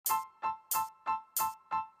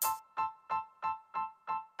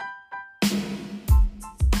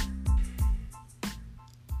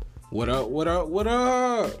What up, what up, what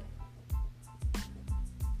up?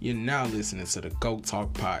 You're now listening to the Go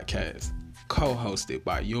Talk podcast, co-hosted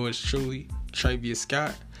by yours truly, Travius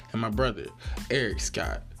Scott, and my brother, Eric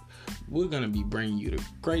Scott. We're going to be bringing you the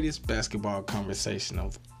greatest basketball conversation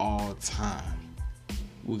of all time.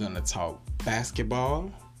 We're going to talk basketball,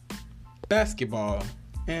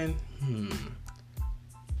 and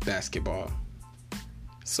basketball.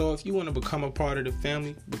 So if you want to become a part of the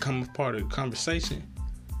family, become a part of the conversation,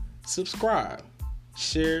 subscribe,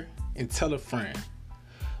 share, and tell a friend.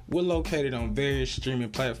 We're located on various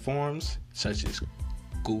streaming platforms such as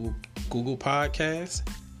Google Podcasts,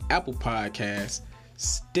 Apple Podcasts,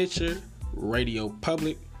 Stitcher, Radio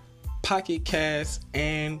Public, Pocket Cast,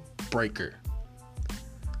 and Breaker.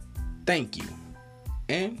 Thank you,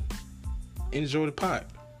 and enjoy the pod.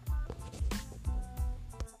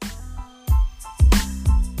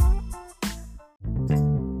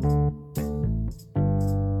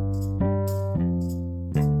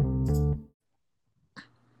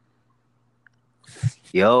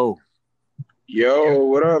 Yo,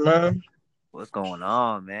 what up, man? what's going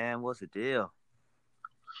on, man? What's the deal?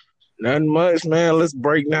 Nothing much, man. Let's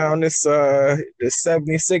break down this the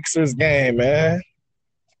 76ers game, man.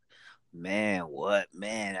 Man, what,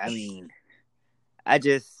 man? I mean, I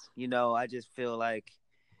just feel like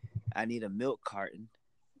I need a milk carton,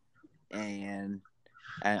 and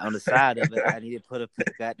on the side of it, I need to put a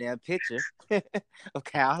goddamn picture of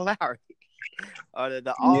Kyle Lowry, or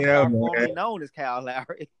the All-Star formerly known as Kyle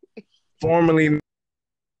Lowry. Formerly,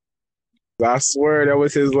 I swear that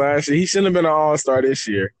was his last year. He shouldn't have been an All-Star this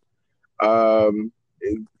year.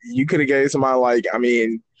 You could have gave somebody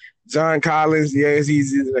John Collins. Yes,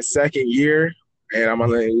 he's in the second year, and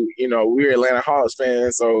we're Atlanta Hawks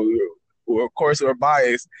fans, so of course we're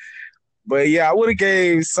biased. But yeah, I would have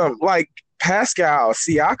gave some like Pascal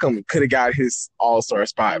Siakam could have got his All-Star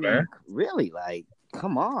spot, man. Really,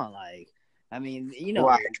 come on, a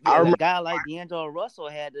guy like D'Angelo Russell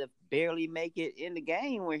had to barely make it in the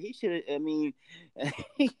game where he should have.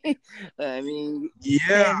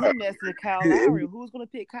 Yeah. Him next to Kyle Lowry. Who's gonna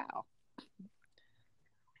pick Kyle?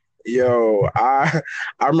 Yo, I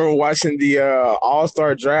remember watching the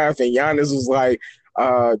All-Star draft, and Giannis was like,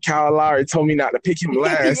 Kyle Lowry told me not to pick him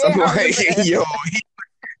last. I'm like, yo,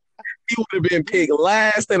 he would have been picked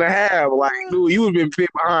last and a half. Like, dude, you would have been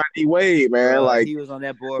picked behind D Wade, man. Bro, he was on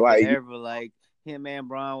that board forever. Like, him and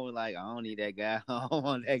Brown was like, I don't need that guy. I don't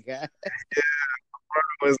want that guy. Yeah,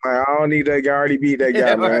 Brown was like, I don't need that guy. I already beat that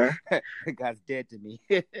guy, man. That guy's dead to me.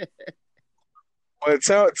 But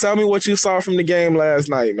tell me what you saw from the game last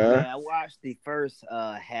night, man. I watched the first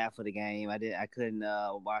half of the game. I couldn't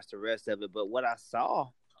watch the rest of it. But what I saw,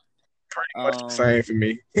 pretty much the same for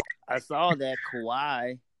me. I saw that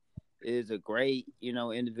Kawhi is a great,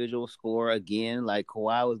 individual scorer again. Like,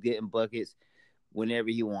 Kawhi was getting buckets whenever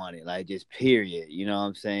he wanted, like, just period. You know what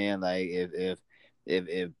I'm saying? Like, if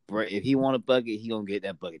he want a bucket, he gonna get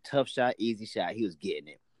that bucket. Tough shot, easy shot, he was getting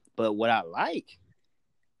it. But what I like,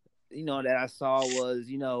 that I saw was,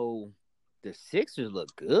 the Sixers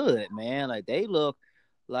look good, man. Like, they look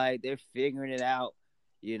like they're figuring it out.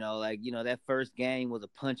 That first game was a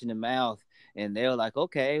punch in the mouth, and they were like,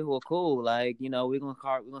 okay, well, cool. Like, we're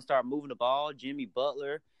gonna start moving the ball. Jimmy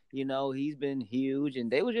Butler, he's been huge,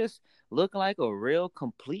 and they were just looking like a real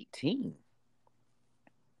complete team.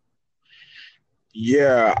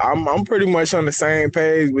 Yeah, I'm pretty much on the same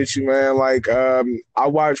page with you, man. Like, I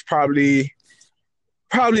watched probably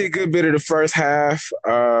a good bit of the first half.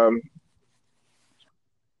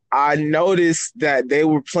 I noticed that they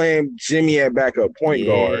were playing Jimmy at backup point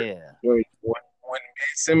guard when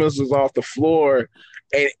Ben Simmons was off the floor,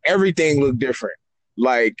 and everything looked different.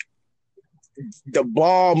 Like, the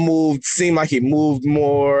ball seemed like it moved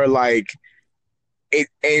more. Like,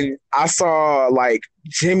 and I saw like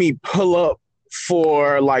Jimmy pull up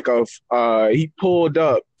for he pulled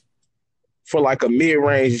up for like a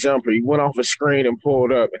mid-range jumper. He went off a screen and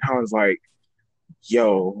pulled up, and I was like,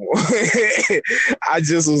 yo, I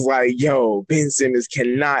just was like, yo, Ben Simmons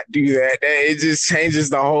cannot do that. It just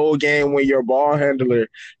changes the whole game when your ball handler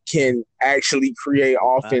can actually create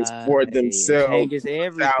offense for themselves. Changes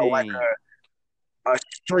everything. Without like a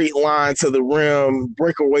straight line to the rim,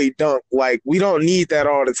 breakaway dunk. Like, we don't need that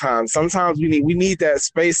all the time. Sometimes we need that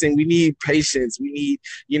spacing. We need patience. We need,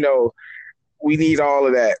 we need all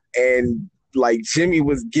of that. And like, Jimmy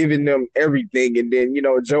was giving them everything, and then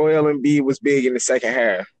Joel Embiid was big in the second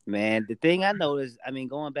half. Man, the thing I noticed,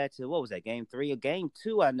 going back to what was that, game 3 or game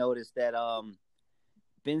 2, I noticed that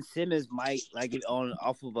Ben Simmons might like it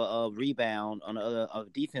off of a rebound on a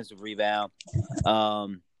defensive rebound.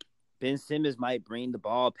 Ben Simmons might bring the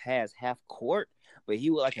ball past half court, but he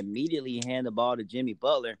would like immediately hand the ball to Jimmy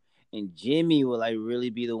Butler, and Jimmy would like really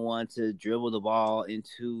be the one to dribble the ball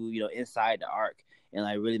into, inside the arc and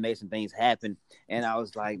like really make some things happen. And I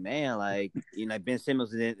was like, man, like, Ben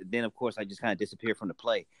Simmons, then of course I just kind of disappeared from the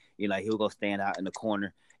play. Like he'll go stand out in the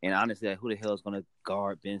corner. And honestly, like, who the hell is going to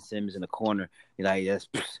guard Ben Simmons in the corner? Like,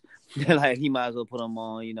 like he might as well put him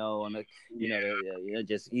on, on the,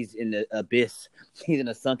 just he's in the abyss. He's in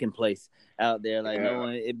a sunken place out there. Like no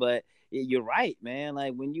one. But you're right, man.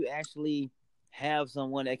 Like when you actually have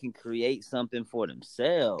someone that can create something for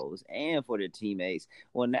themselves and for their teammates,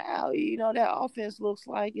 well, now that offense looks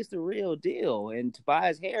like it's the real deal. And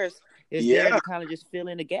Tobias Harris is there to kind of just fill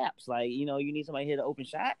in the gaps. Like you need somebody to hit an open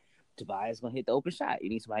shot. Tobias gonna hit the open shot. You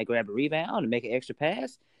need somebody to grab a rebound and make an extra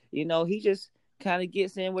pass. He just kind of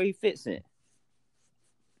gets in where he fits in.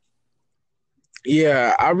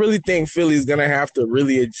 Yeah, I really think Philly's gonna have to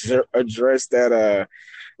really address that.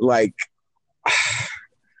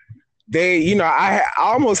 They, I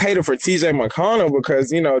almost hate it for TJ McConnell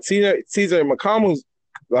because TJ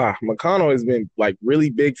McConnell has been like really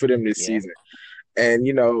big for them this season, and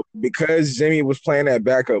because Jimmy was playing that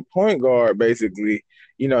backup point guard, basically.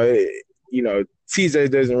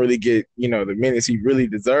 TJ doesn't really get, the minutes he really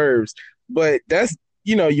deserves. But that's,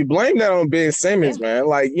 you blame that on Ben Simmons, man.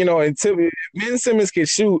 Like, until Ben Simmons can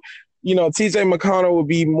shoot, TJ McConnell will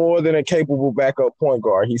be more than a capable backup point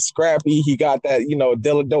guard. He's scrappy. He got that,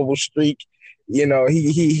 double streak.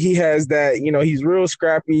 He has that, he's real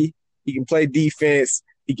scrappy. He can play defense.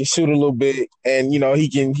 He can shoot a little bit. And,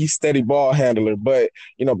 he's steady ball handler. But,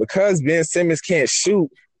 because Ben Simmons can't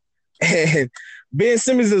shoot, and Ben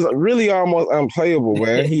Simmons is really almost unplayable,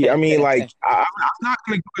 man. I'm not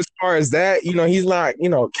going to go as far as that. He's not,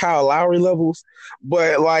 Kyle Lowry levels,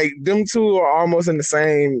 but like them two are almost in the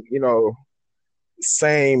same,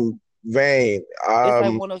 same vein. It's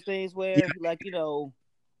like one of those things where,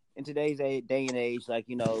 in today's day and age, like,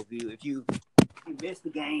 if you miss the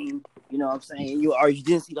game, you know what I'm saying, you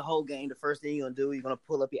didn't see the whole game, the first thing you're going to do, you're going to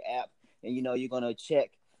pull up your app and, you're going to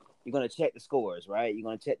check. You're going to check the scores, right? You're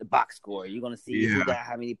going to check the box score. You're going to see who got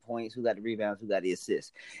how many points, who got the rebounds, who got the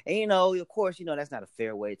assists. And, of course, that's not a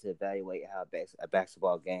fair way to evaluate how a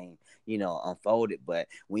basketball game, unfolded. But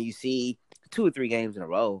when you see 2 or 3 games in a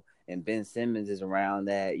row and Ben Simmons is around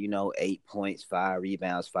that, 8 points, 5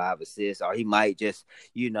 rebounds, 5 assists, or he might just,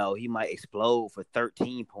 he might explode for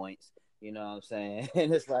 13 points. You know what I'm saying?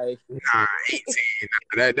 And it's like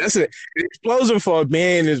 18. That's an explosion for a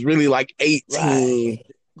man is really like 18. Right.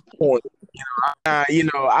 Point.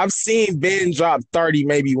 I've seen Ben drop 30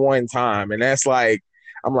 maybe one time, and that's like,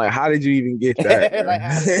 I'm like, how did you even get that?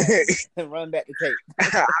 Run back the tape.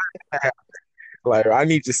 Like, I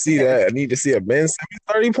need to see that. I need to see a Ben Simmons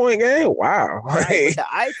 30-point game. Wow. Right, the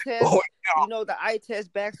eye test, the eye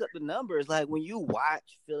test backs up the numbers. Like when you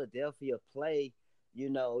watch Philadelphia play, you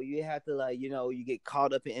have to you get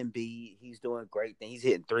caught up in Embiid. He's doing great things. He's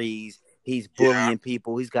hitting threes. He's bullying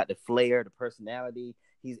people. He's got the flair, the personality.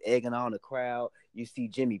 He's egging on the crowd. You see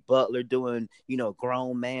Jimmy Butler doing,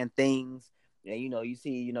 grown man things. And, you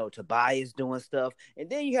see, Tobias doing stuff. And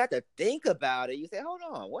then you have to think about it. You say, hold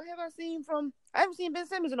on, what have I seen I haven't seen Ben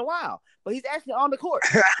Simmons in a while. But he's actually on the court.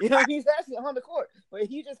 He's actually on the court.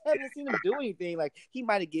 But you just haven't seen him do anything. Like, he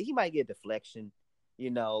might get a deflection.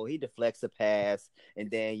 He deflects a pass.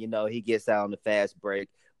 And then, he gets out on the fast break.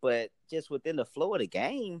 But just within the flow of the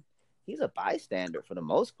game, he's a bystander for the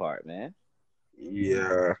most part, man.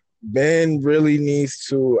 Yeah, Ben really needs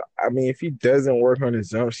to. I mean, if he doesn't work on his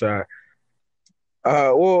jump shot,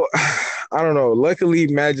 well, I don't know. Luckily,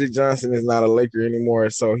 Magic Johnson is not a Laker anymore,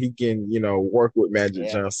 so he can, work with Magic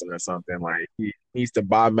Johnson or something. Like he needs to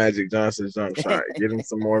buy Magic Johnson's jump shot, get him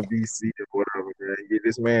some more VC or whatever, man. Get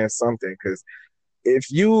this man something, because if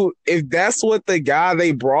that's what the guy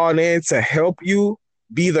they brought in to help you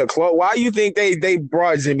be the why you think they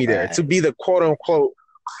brought Jimmy there to be the quote unquote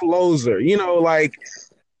closer? I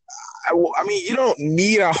mean, you don't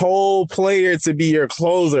need a whole player to be your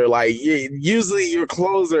closer. Like, usually your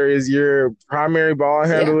closer is your primary ball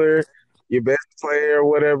handler, your best player, or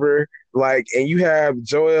whatever. Like, and you have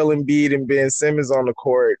Joel Embiid and Ben Simmons on the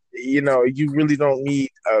court. You really don't need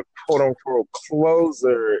a quote unquote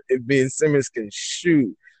closer if Ben Simmons can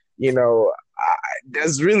shoot.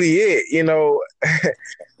 That's really it.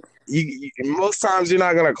 Most times you're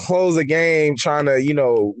not gonna close a game trying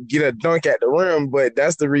to get a dunk at the rim, but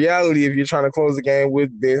that's the reality if you're trying to close a game with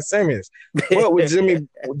Ben Simmons. But with Jimmy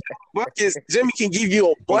buckets, Jimmy can give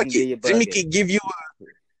you a bucket. Jimmy can give you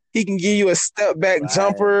a step back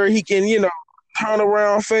jumper. He can turn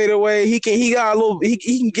around, fade away. He can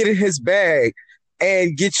get in his bag,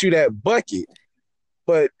 and get you that bucket.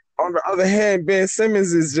 But on the other hand, Ben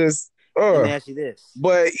Simmons is just Let me ask you this.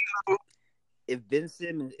 But if Ben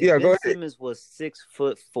Simmons was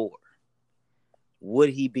 6'4", would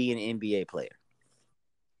he be an NBA player?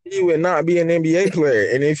 He would not be an NBA player.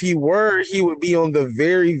 And if he were, he would be on the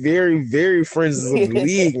very, very, very fringes of the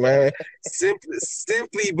league, man.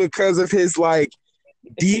 Simply because of his like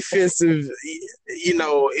defensive,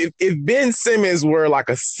 if Ben Simmons were like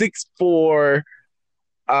a 6'4",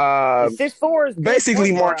 6'4" is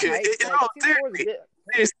basically Markel.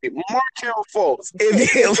 Seriously, Markel Fultz.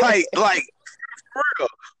 Like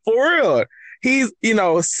for real. He's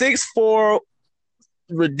 6'4",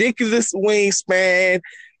 ridiculous wingspan,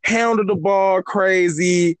 handled the ball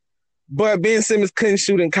crazy, but Ben Simmons couldn't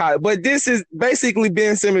shoot in college. But this is basically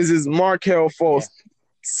Ben Simmons' Markel Fultz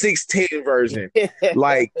 6'10" version.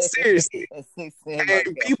 Like, seriously.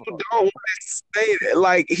 And people don't want to say that.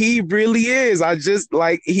 Like, he really is.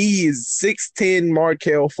 He is 6'10"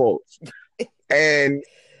 Markel Fultz. And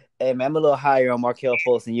hey, man, I'm a little higher on Markel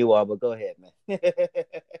Fultz than you are, but go ahead, man.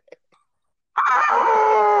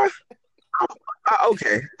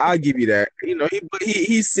 Okay, I'll give you that.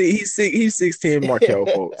 He's 6'10" Markel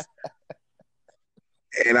Fultz,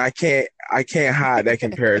 and I can't hide that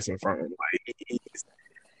comparison from him. Like,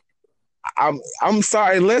 I'm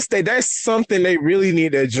sorry, unless that's something they really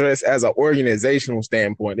need to address as an organizational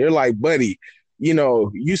standpoint. They're like, buddy,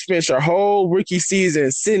 you spent your whole rookie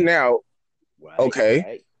season sitting out. Right, okay.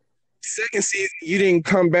 Right. Second season, you didn't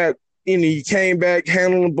come back. You came back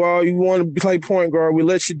handling the ball. You want to play point guard. We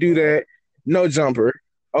let you do that. No jumper.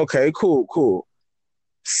 Okay, cool.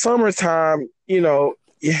 Summertime, you don't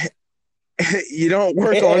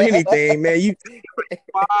work on anything, man. You take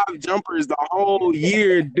 5 jumpers the whole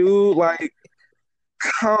year, dude. Like,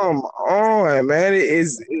 come on, man.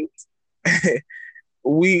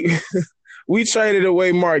 We traded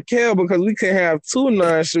away Markel because we couldn't have 2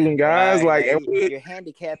 non-shooting guys. Right, like, you're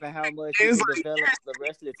handicapping how much you can develop the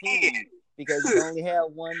rest of the team because you only have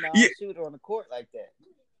one non-shooter on the court like that.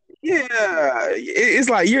 Yeah, it's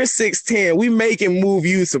like you're 6'10". We make him move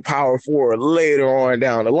you to power forward later on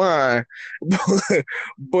down the line,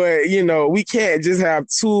 but we can't just have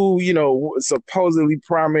 2 supposedly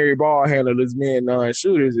primary ball handlers being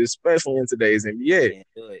non-shooters, especially in today's NBA. Can't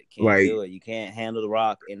do it. You can't handle the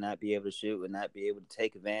rock and not be able to shoot and not be able to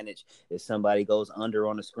take advantage. If somebody goes under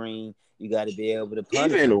on the screen, you got to be able to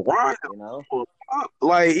punish even them, Rondo pull up.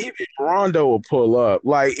 Like, even Rondo will pull up.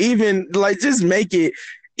 Like, even just make it.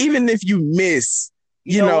 Even if you miss,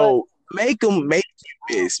 make them make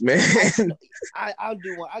you miss, man. I'll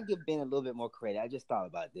do one. I'll give Ben a little bit more credit. I just thought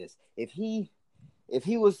about this. If he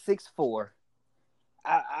was 6'4",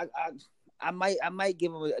 I might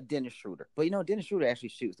give him a Dennis Schroeder. But Dennis Schroeder actually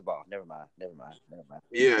shoots the ball. Never mind.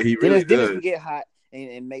 Yeah, he really does. Dennis can get hot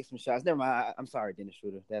and make some shots. Never mind. I'm sorry, Dennis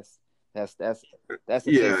Schroeder. That's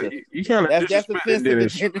offensive. You kind of that's offensive,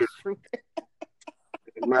 Dennis Schroeder.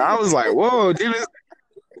 Man, I was like, whoa, Dennis.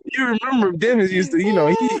 You remember Dennis used to,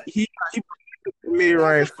 he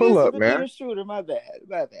mid-range pull-up, man. Dennis Schroeder, my bad.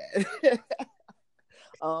 But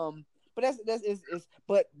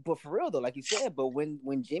but for real though, like you said, but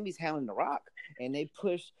when Jimmy's handling the rock and they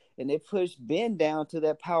push Ben down to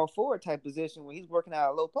that power forward type position when he's working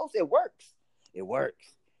out a low post, it works. It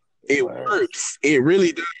works. It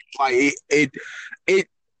really does. Like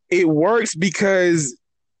it works because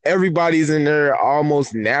everybody's in their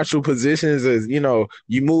almost natural positions. As you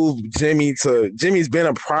move Jimmy's been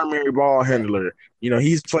a primary ball handler.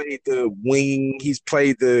 He's played the wing, he's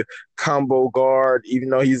played the combo guard, even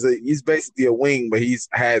though he's basically a wing, but he's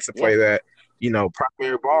had to play that,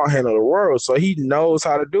 primary ball handler of the world. So he knows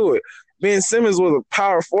how to do it. Ben Simmons was a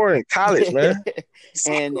power forward in college, man.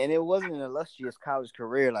 and it wasn't an illustrious college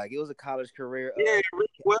career. Like, it was a college career.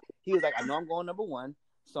 He was like, I know I'm going number 1,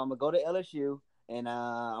 so I'm gonna go to LSU. And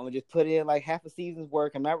I'm going to just put in like half a season's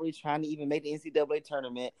work. I'm not really trying to even make the NCAA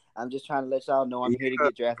tournament. I'm just trying to let y'all know I'm here to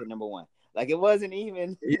get drafted number 1. Like, it wasn't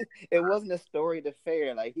even – it wasn't a story to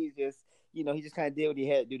fair. Like, he just kind of did what he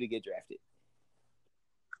had to do to get drafted.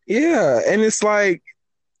 Yeah, and it's like,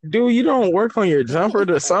 dude, you don't work on your jumper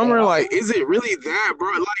this summer? Like, is it really that,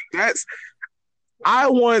 bro? Like, that's – I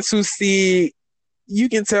want to see – you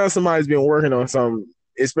can tell somebody's been working on something.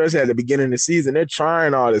 Especially at the beginning of the season, they're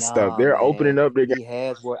trying all this stuff. They're opening up their game. He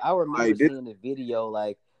has work. I remember seeing the video.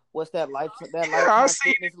 Like, what's that Lifetime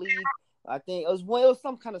Fitness League? I think it was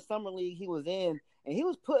some kind of summer league he was in, and he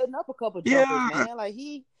was putting up a couple jumpers, man. Like,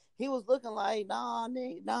 he was looking like, nah,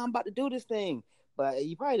 I'm about to do this thing, but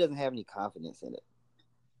he probably doesn't have any confidence in it.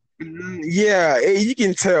 Yeah, you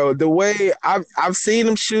can tell the way I've seen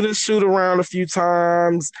him shoot around a few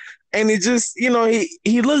times. And it just, he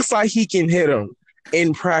looks like he can hit him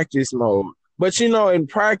in practice mode. But, in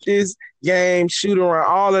practice, game, shoot around,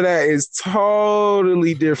 all of that is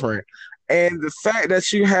totally different. And the fact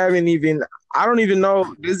that you haven't even, I don't even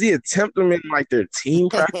know, does he attempt them in like their team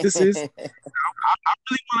practices? I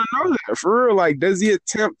really want to know that for real. Like, does he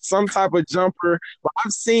attempt some type of jumper? But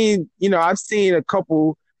I've seen a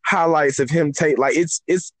couple highlights of him take, like, it's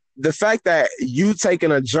the fact that you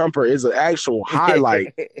taking a jumper is an actual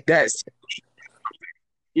highlight. That's,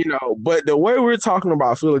 but the way we're talking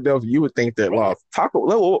about Philadelphia, you would think that lost.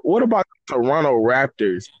 What about the Toronto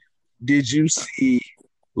Raptors? Did you see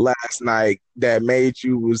last night that made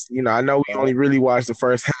you I know we only really watched the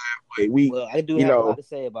first half, but I do have a lot to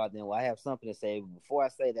say about them. Well, I have something to say. Before I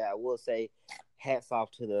say that, I will say hats off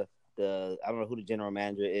to the I don't know who the general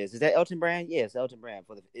manager is. Is that Elton Brand? Yes, Elton Brand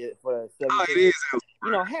for the 76ers. Oh, it is.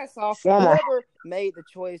 Hats off. Whoever made the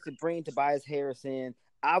choice to bring Tobias Harris in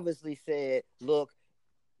obviously said, look,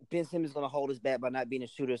 Ben Simmons is going to hold us back by not being a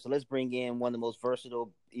shooter, so let's bring in one of the most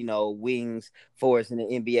versatile, wings for us in the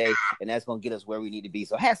NBA, and that's going to get us where we need to be.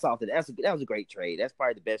 So hats off to that. That was a great trade. That's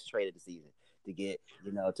probably the best trade of the season to get,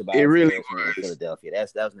 Tobias Harris in Philadelphia.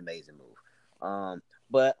 That was an amazing move.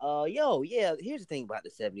 Here's the thing about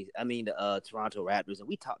the Toronto Raptors, and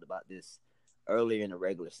we talked about this earlier in the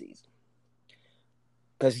regular season.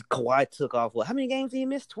 Because Kawhi took off, how many games did he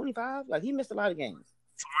miss? 25? Like, he missed a lot of games. 20.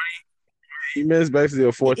 He missed basically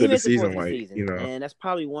a fourth of the season, and that's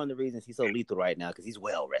probably one of the reasons he's so lethal right now, because he's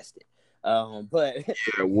well rested. But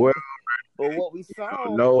what we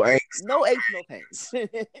saw, no angst, no pains.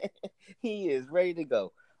 He is ready to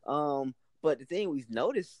go. But the thing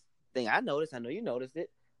I noticed, I know you noticed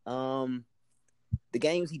it. The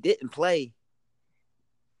games he didn't play,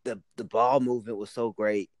 the ball movement was so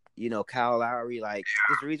great. Kyle Lowry, there's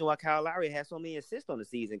the reason why Kyle Lowry has so many assists on the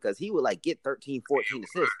season, because he would get 13, 14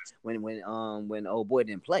 assists when old boy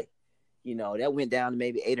didn't play. That went down to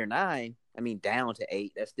maybe 8 or 9. I mean, down to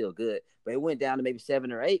 8. That's still good, but it went down to maybe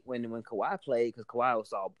 7 or 8 when Kawhi played, because Kawhi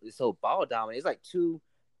was so ball dominant. It's like two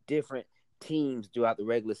different teams throughout the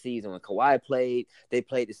regular season. When Kawhi played, they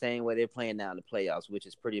played the same way they're playing now in the playoffs, which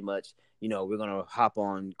is pretty much, we're gonna hop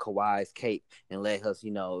on Kawhi's cape and let us,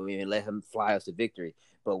 and let him fly us to victory.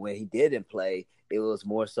 But when he didn't play, it was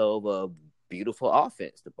more so of a beautiful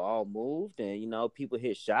offense. The ball moved, and people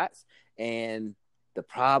hit shots. And the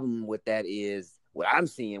problem with that is what I'm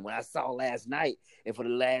seeing, what I saw last night, and for the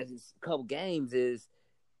last couple games, is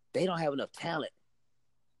they don't have enough talent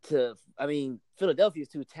Philadelphia is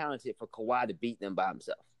too talented for Kawhi to beat them by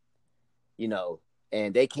himself,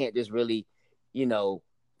 and they can't just really,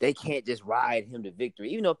 they can't just ride him to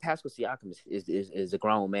victory, even though Pascal Siakam is a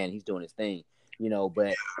grown man. He's doing his thing,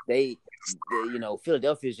 but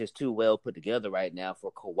Philadelphia is just too well put together right now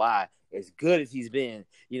for Kawhi, as good as he's been,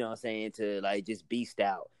 to just beast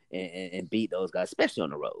out and beat those guys, especially on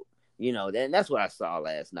the road. That's what I saw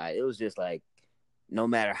last night. It was just like, no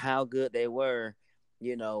matter how good they were,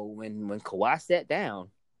 when Kawhi sat down,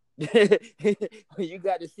 you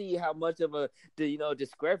got to see how much of a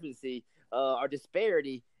discrepancy or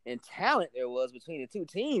disparity in talent there was between the two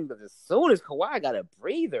teams. Because as soon as Kawhi got a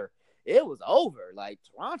breather, it was over. Like,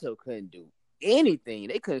 Toronto couldn't do anything.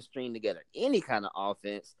 They couldn't string together any kind of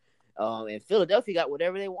offense. And Philadelphia got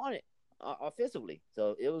whatever they wanted offensively.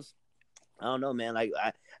 So it was, I don't know, man. Like,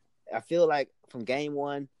 I feel like from game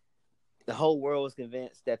one, the whole world was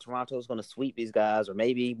convinced that Toronto was going to sweep these guys or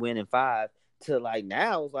maybe win in 5. To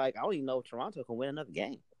now, it's like, I don't even know if Toronto can win another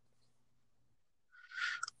game.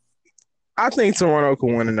 I think Toronto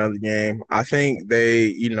can win another game. I think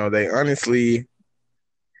they honestly,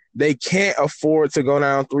 they can't afford to go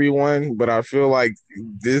down 3-1, but I feel like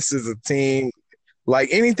this is a team, like,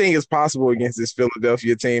 anything is possible against this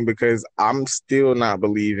Philadelphia team, because I'm still not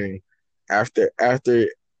believing after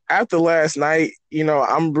last night.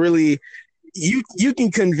 I'm really, you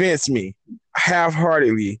can convince me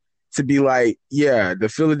half-heartedly to be like, yeah, the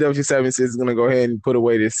Philadelphia 76ers is going to go ahead and put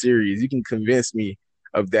away this series. You can convince me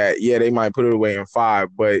of that. Yeah, they might put it away in 5,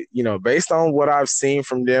 but based on what I've seen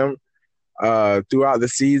from them throughout the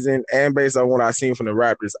season, and based on what I've seen from the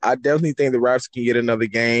Raptors, I definitely think the Raptors can get another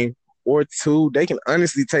game or 2. They can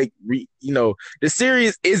honestly take, the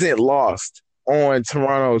series isn't lost on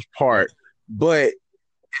Toronto's part, but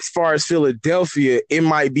as far as Philadelphia, it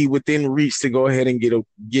might be within reach to go ahead and get a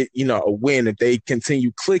win if they continue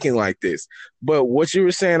clicking like this. But what you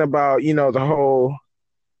were saying about, the whole,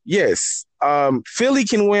 yes, Philly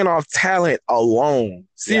can win off talent alone.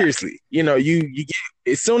 Seriously. Yeah. You get,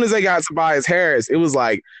 as soon as they got Tobias Harris, it was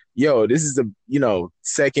like, yo, this is the,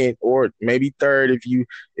 second or maybe third if you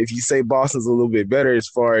say Boston's a little bit better as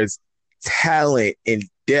far as talent and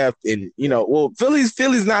depth and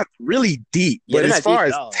Philly's not really deep, Yeah, but they're as not deep far at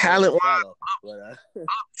as all. They're talent shallow. But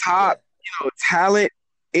top, yeah. talent,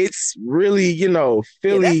 it's really, Yeah,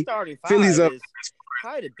 that starting Philly's five up. is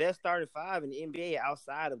probably the best starting five in the NBA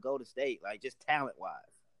outside of Golden State, like just talent wise.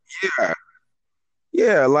 Yeah.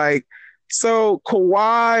 Yeah, like so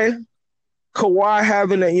Kawhi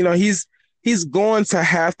having he's going to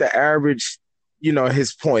have to average,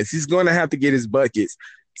 his points. He's going to have to get his buckets.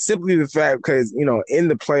 Simply the fact because, in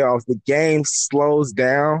the playoffs, the game slows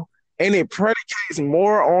down and it predicates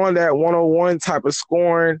more on that 101 type of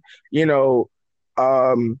scoring. You know,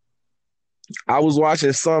 um, I was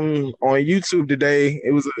watching something on YouTube today.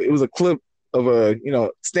 It was a clip of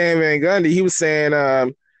Stan Van Gundy. He was saying,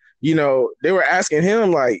 they were asking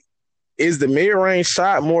him like, is the mid range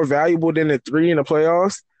shot more valuable than the three in the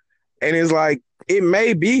playoffs? And it's like, it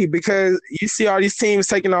may be because you see all these teams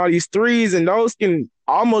taking all these threes, and those can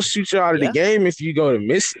almost shoot you out of the game if you go to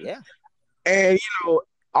miss it. Yeah. And,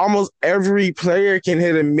 almost every player can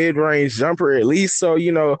hit a mid range jumper at least. So,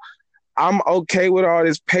 I'm okay with all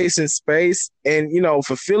this pace and space. And,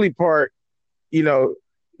 for Philly part,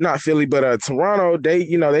 not Philly, but Toronto,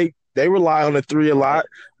 they rely on the three a lot.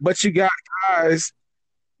 But you got guys,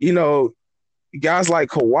 guys like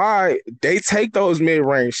Kawhi, they take those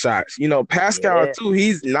mid-range shots. Pascal too,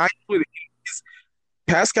 he's nice with it.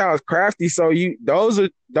 Pascal is crafty, so those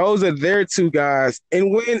are their two guys.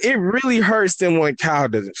 And when it really hurts them when Kyle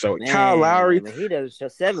doesn't show it. Kyle Lowry, he doesn't show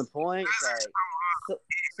 7 points. Like,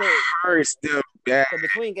 so hurts them bad. So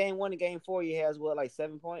between game 1 and game 4, he has like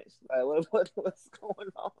 7 points. Like what's going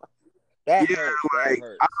on? That hurts. Like, that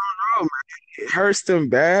hurts. I don't know, man. It hurts them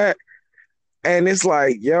bad. And it's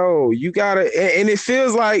like, yo, you gotta, and it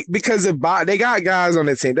feels like because they got guys on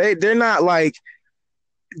the team. They're not like,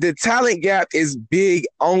 the talent gap is big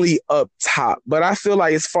only up top. But I feel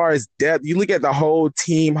like as far as depth, you look at the whole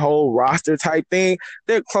team, whole roster type thing,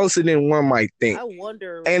 they're closer than one might think. I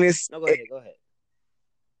wonder. And it's go ahead.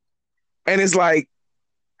 And it's like,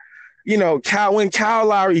 when Kyle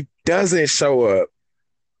Lowry doesn't show up,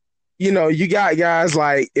 you got guys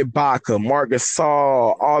like Ibaka, Marc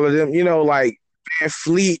Gasol, all of them, like Van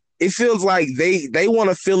Fleet. It feels like they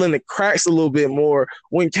want to fill in the cracks a little bit more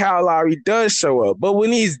when Kyle Lowry does show up. But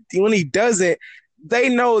when he doesn't, they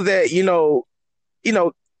know that,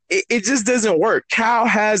 it just doesn't work. Kyle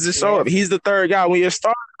has to show up. He's the third guy. When your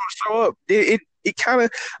star don't show up, it kind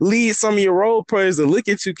of leads some of your role players to look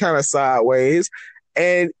at you kind of sideways.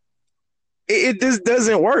 And it just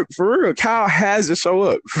doesn't work for real. Kyle has to show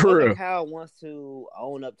up for real. Kyle wants to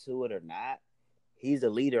own up to it or not, he's a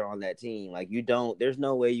leader on that team. Like there's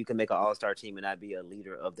no way you can make an all-star team and not be a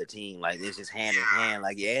leader of the team. Like it's just hand in hand.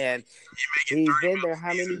 Like and he's been there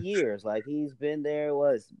how many years? Like he's been there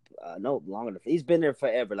longer enough. He's been there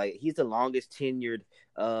forever. Like he's the longest tenured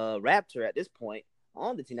Raptor at this point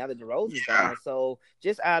on the team. Now that DeRozan's gone, so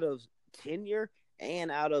just out of tenure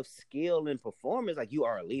and out of skill and performance, like you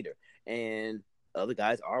are a leader. And other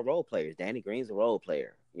guys are role players. Danny Green's a role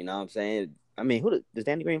player. You know what I'm saying? I mean, does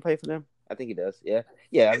Danny Green play for them? I think he does. Yeah.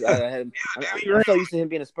 I'm so used to him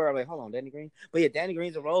being a Spur. I'm like, hold on, Danny Green. But yeah, Danny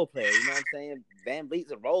Green's a role player. You know what I'm saying? Van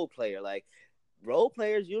Vliet's a role player. Like, role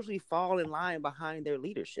players usually fall in line behind their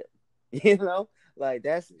leadership. You know? Like,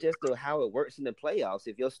 that's just how it works in the playoffs.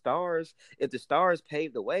 If the stars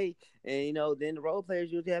pave the way, and, then the role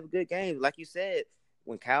players usually have a good game. Like you said,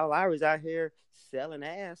 when Kyle Lowry's out here selling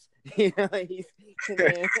ass, he's gonna.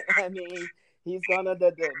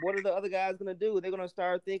 What are the other guys gonna do? They're gonna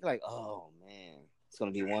start thinking like, "Oh man, it's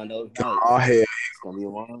gonna be one of those nights. Oh hell, it's gonna be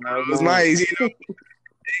one of those nights." They go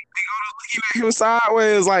looking at him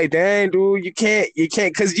sideways, like, "Dang, dude, you can't,"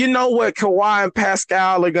 because you know what Kawhi and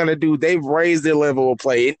Pascal are gonna do. They've raised their level of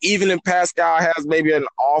play, and even if Pascal has maybe an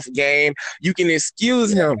off game, you can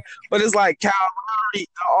excuse him. But it's like Kyle Lowry,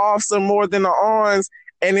 the offs are more than the ons,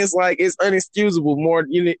 and it's like it's unexcusable. More,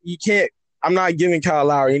 you can't. I'm not giving Kyle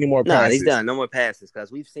Lowry any more passes. No, he's done. No more passes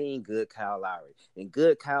because we've seen good Kyle Lowry. And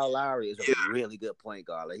good Kyle Lowry is a really good point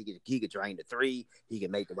guard. Like he could drain the three. He can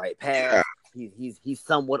make the right pass. Yeah. He's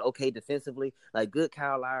somewhat okay defensively. Like good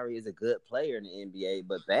Kyle Lowry is a good player in the NBA.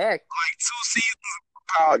 But back like 2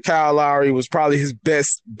 seasons, Kyle Lowry was probably his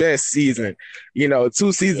best season. 2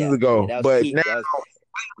 seasons ago. But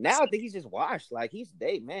now I think he's just washed. Like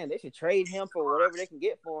they should trade him for whatever they can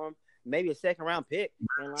get for him. Maybe a second round pick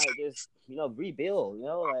and like just rebuild.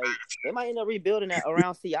 Like they might end up rebuilding that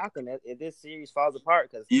around Siakam if this series falls apart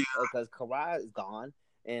because Kawhi is gone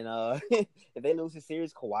and if they lose the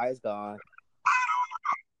series, Kawhi is gone.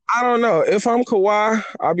 I don't know. If I'm Kawhi,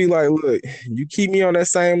 I'll be like, look, you keep me on that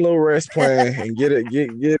same little rest plan and get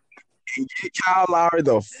Kyle Lowry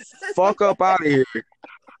the fuck up out of here.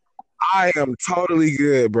 I am totally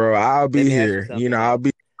good, bro. I'll be here. I'll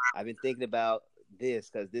be. I've been thinking about this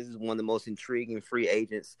because this is one of the most intriguing free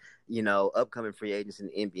agents, upcoming free agents in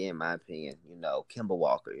the NBA, in my opinion. Kemba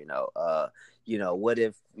Walker. What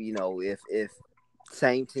if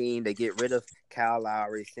same team, they get rid of Kyle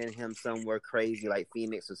Lowry, send him somewhere crazy like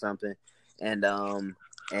Phoenix or something, and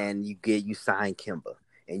you sign Kemba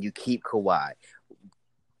and you keep Kawhi.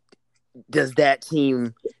 Does that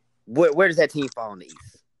team? Where does that team fall in the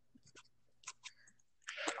East?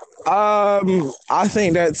 I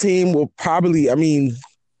think that team will probably. I mean,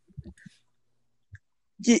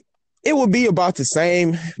 it would be about the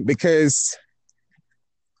same because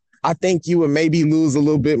I think you would maybe lose a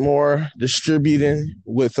little bit more distributing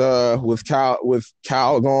with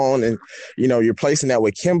Kyle gone, and you're placing that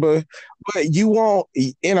with Kemba, but you won't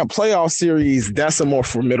in a playoff series. That's a more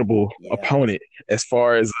formidable opponent as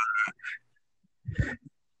far as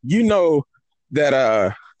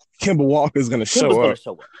that Kemba Walker is going to show up.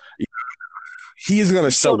 He's going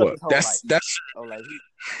to show up. That's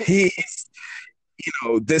he's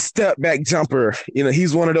this step back jumper.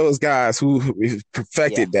 He's one of those guys who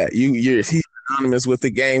perfected that. He's synonymous with the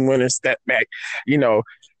game winner step back. You're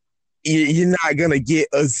not gonna get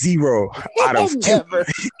a 0 out of never.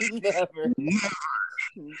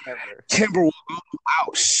 Kemba will go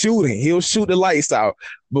out shooting. He'll shoot the lights out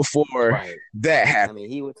before that happens. I mean,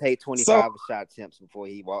 he would take 25 shot attempts before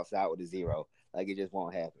he walks out with a 0. Like, it just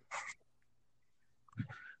won't happen.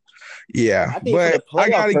 Yeah, I think for the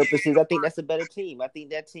playoff purposes, I think that's a better team. I think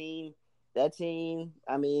that team.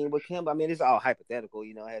 I mean, with Kemba, I mean, it's all hypothetical.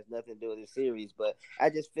 It has nothing to do with the series. But I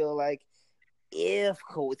just feel like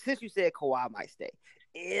since you said Kawhi might stay,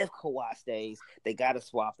 if Kawhi stays, they got to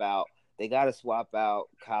swap out. They got to swap out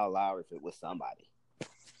Kyle Lowry with somebody.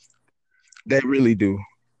 They really do.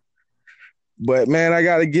 But man, I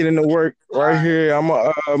got to get into work right here. I'm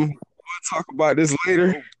gonna we'll talk about this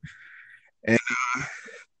later. And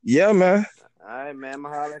yeah, man. All right, man. I'm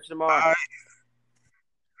gonna holler at you tomorrow.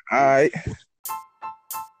 All right.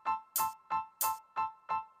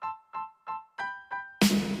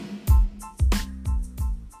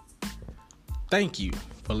 Thank you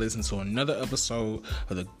for listening to another episode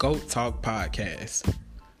of the GOAT Talk Podcast,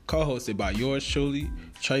 co-hosted by yours truly,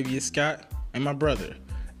 Travius Scott, and my brother,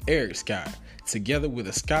 Eric Scott, together with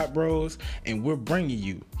the Scott Bros, and we're bringing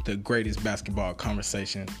you the greatest basketball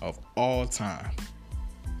conversation of all time.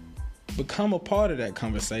 Become a part of that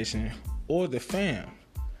conversation or the fam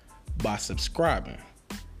by subscribing.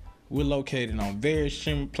 We're located on various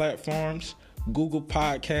streaming platforms: Google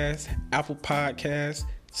Podcasts, Apple Podcasts,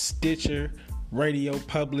 Stitcher, Radio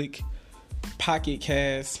Public, Pocket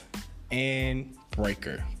Cast, and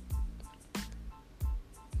Breaker.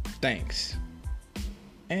 Thanks.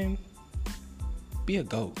 And be a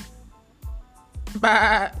GOAT.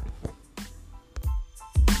 Bye.